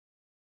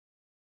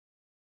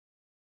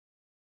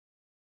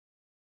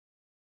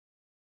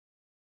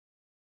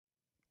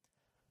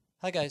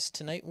Hi guys,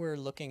 tonight we're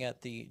looking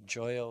at the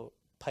Joyo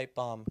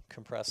PipeBomb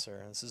Compressor,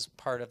 and this is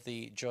part of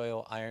the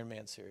Joyo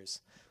Ironman series.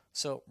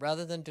 So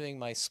rather than doing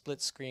my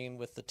split screen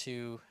with the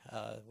two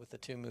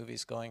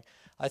movies going,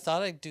 I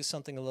thought I'd do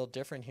something a little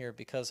different here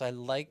because I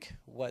like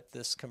what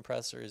this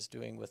compressor is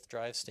doing with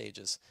drive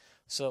stages.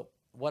 So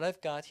what I've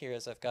got here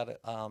is I've got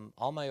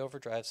all my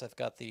overdrives. I've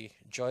got the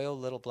Joyo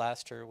Little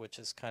Blaster, which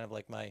is kind of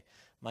like my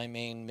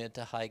main mid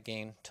to high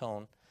gain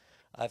tone.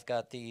 I've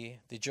got the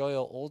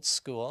Joyo Old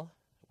School,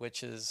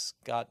 which has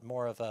got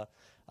more of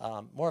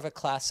a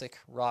classic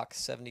rock,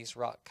 70s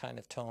rock kind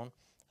of tone.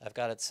 I've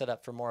got it set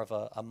up for more of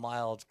a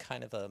mild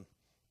kind of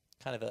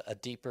a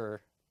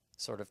deeper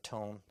sort of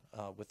tone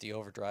with the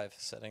overdrive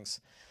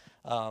settings.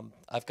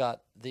 I've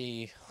got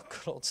the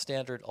good old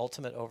standard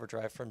ultimate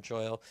overdrive from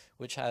Joyo,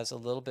 which has a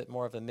little bit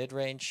more of a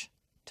mid-range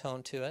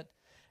tone to it,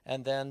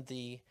 and then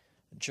the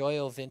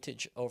Joyo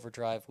vintage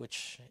overdrive,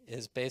 which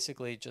is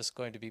basically just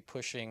going to be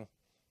pushing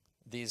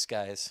these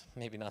guys,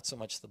 maybe not so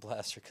much the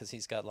blaster because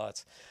he's got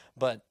lots,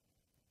 but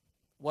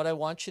what I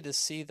want you to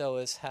see though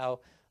is how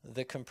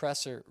the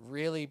compressor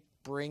really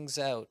brings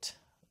out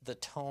the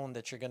tone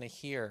that you're going to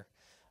hear.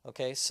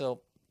 Okay, so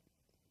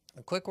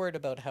a quick word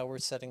about how we're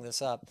setting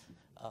this up.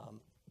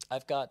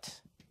 I've got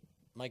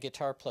my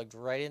guitar plugged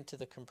right into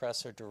the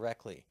compressor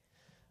directly.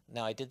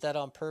 Now I did that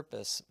on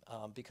purpose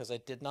because I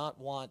did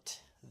not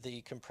want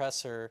the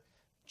compressor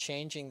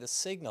changing the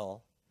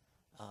signal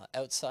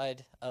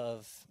outside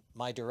of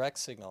my direct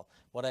signal.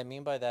 What I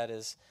mean by that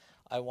is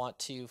I want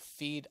to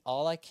feed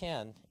all I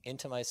can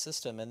into my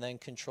system and then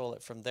control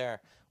it from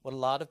there. What a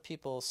lot of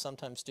people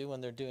sometimes do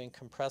when they're doing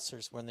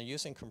compressors, when they're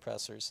using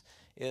compressors,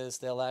 is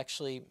they'll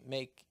actually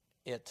make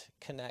it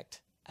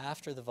connect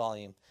after the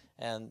volume.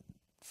 And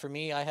for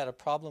me, I had a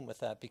problem with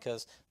that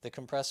because the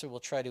compressor will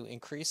try to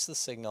increase the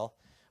signal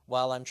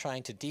while I'm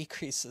trying to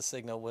decrease the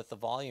signal with the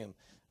volume.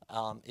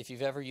 If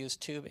you've ever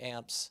used tube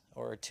amps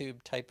or a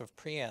tube type of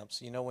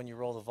preamps, you know when you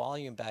roll the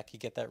volume back, you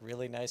get that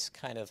really nice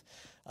kind of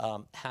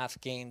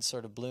half gain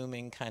sort of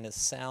blooming kind of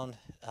sound,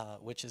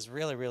 which is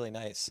really, really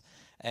nice.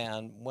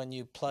 And when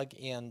you plug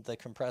in the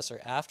compressor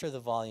after the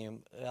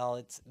volume,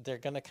 well, they're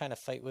going to kind of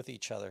fight with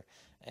each other.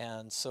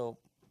 And so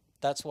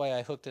that's why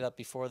I hooked it up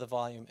before the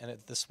volume, and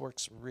this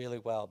works really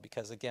well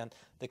because, again,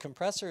 the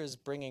compressor is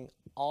bringing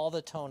all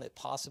the tone it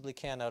possibly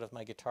can out of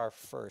my guitar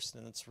first,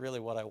 and it's really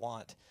what I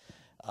want.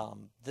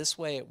 This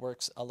way it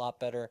works a lot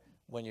better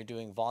when you're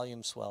doing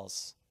volume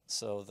swells,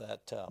 so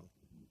that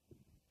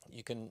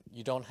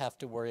you don't have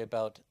to worry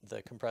about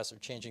the compressor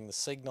changing the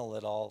signal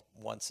at all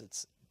once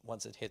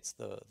it hits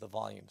the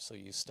volume. So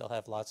you still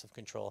have lots of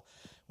control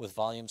with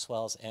volume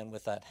swells and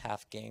with that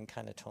half gain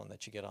kind of tone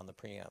that you get on the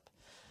preamp.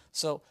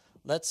 So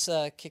let's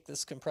kick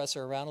this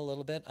compressor around a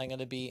little bit. I'm going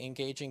to be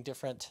engaging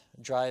different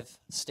drive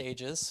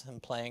stages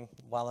and playing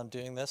while I'm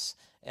doing this,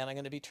 and I'm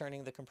going to be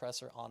turning the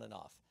compressor on and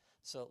off.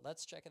 So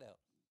let's check it out.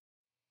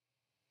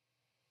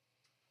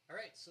 All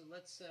right, so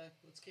let's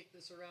kick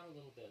this around a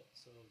little bit.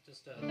 So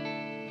just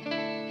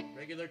a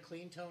regular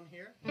clean tone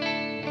here.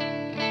 Okay.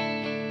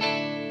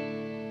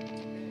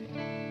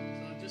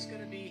 So I'm just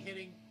going to be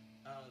hitting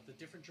the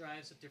different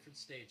drives at different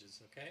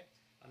stages. Okay,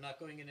 I'm not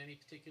going in any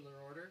particular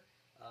order.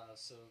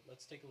 So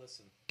let's take a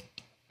listen.